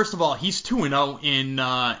reasons. First of all, he's 2-0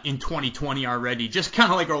 in 2020 already. Just kind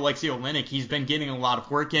of like Alexei Oleinik, he's been getting a lot of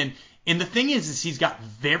work in. And the thing is he's got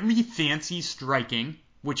very fancy striking,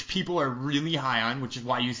 which people are really high on, which is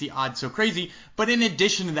why you see odds so crazy. But in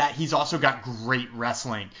addition to that, he's also got great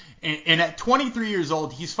wrestling. And at 23 years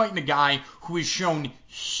old, he's fighting a guy who has shown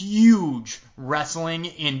huge wrestling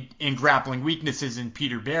and grappling weaknesses in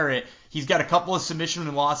Peter Barrett. He's got a couple of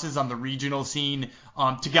submission losses on the regional scene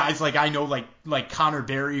to guys like I know, like Connor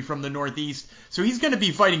Berry from the Northeast. So he's going to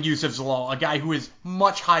be fighting Youssef Zalal, a guy who is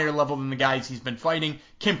much higher level than the guys he's been fighting,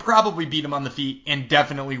 can probably beat him on the feet, and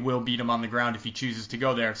definitely will beat him on the ground if he chooses to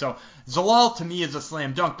go there. So Zalal, to me, is a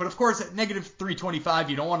slam dunk. But of course, at negative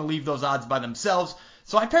 325, you don't want to leave those odds by themselves.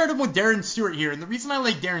 So I paired him with Darren Stewart here. And the reason I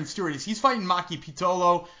like Darren Stewart is he's fighting Maki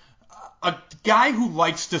Pitolo, a guy who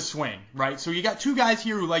likes to swing, right? So you got two guys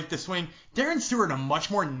here who like to swing. Darren Stewart, a much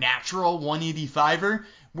more natural 185er,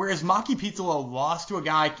 whereas Maki Pitolo lost to a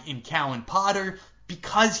guy in Callan Potter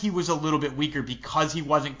because he was a little bit weaker, because he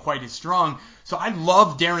wasn't quite as strong. So I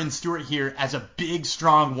love Darren Stewart here as a big,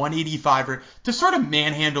 strong 185er to sort of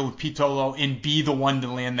manhandle Pitolo and be the one to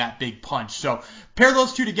land that big punch. So pair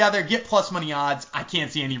those two together, get plus money odds. I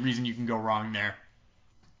can't see any reason you can go wrong there.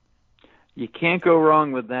 You can't go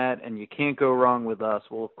wrong with that, and you can't go wrong with us.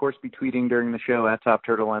 We'll, of course, be tweeting during the show at Top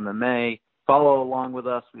Turtle MMA. Follow along with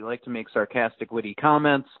us. We like to make sarcastic, witty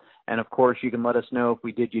comments. And, of course, you can let us know if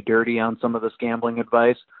we did you dirty on some of this gambling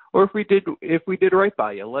advice or if we did right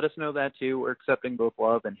by you. Let us know that, too. We're accepting both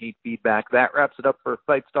love and hate feedback. That wraps it up for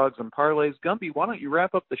Fights, Dogs, and Parlays. Gumby, why don't you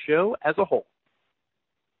wrap up the show as a whole?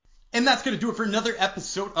 And that's going to do it for another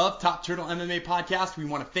episode of Top Turtle MMA Podcast. We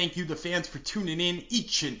want to thank you, the fans, for tuning in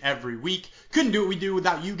each and every week. Couldn't do what we do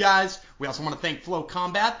without you guys. We also want to thank Flow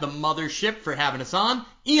Combat, the mothership, for having us on,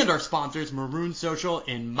 and our sponsors, Maroon Social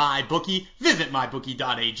and MyBookie. Visit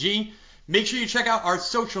mybookie.ag. Make sure you check out our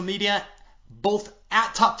social media, both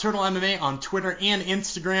at Top Turtle MMA on Twitter and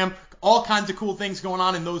Instagram. All kinds of cool things going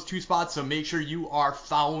on in those two spots, so make sure you are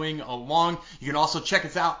following along. You can also check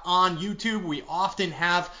us out on YouTube. We often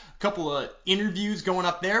have a couple of interviews going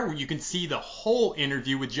up there where you can see the whole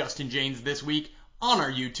interview with Justin James this week on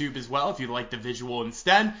our YouTube as well if you'd like the visual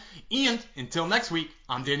instead. And until next week,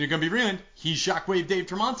 I'm Daniel Gumby Freeland. He's Shockwave Dave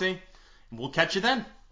Tremonte. And we'll catch you then.